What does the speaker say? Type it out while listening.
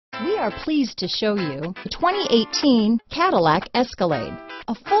We are pleased to show you the 2018 Cadillac Escalade.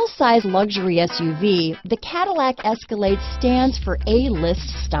 A full-size luxury SUV, the Cadillac Escalade stands for A-list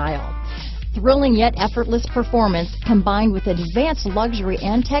style. Thrilling yet effortless performance combined with advanced luxury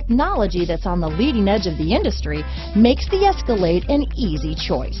and technology that's on the leading edge of the industry makes the Escalade an easy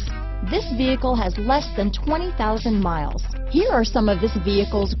choice. This vehicle has less than 20,000 miles. Here are some of this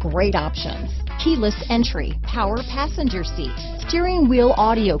vehicle's great options: keyless entry, power passenger seat, steering wheel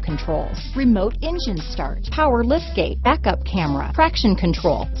audio controls, remote engine start, power liftgate, backup camera, traction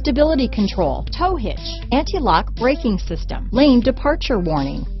control, stability control, tow hitch, anti-lock braking system, lane departure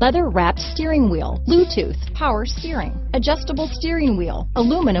warning, leather-wrapped steering wheel, Bluetooth, power steering, adjustable steering wheel,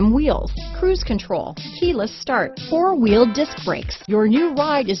 aluminum wheels, cruise control, keyless start, four-wheel disc brakes. Your new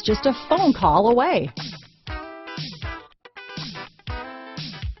ride is just a phone call away.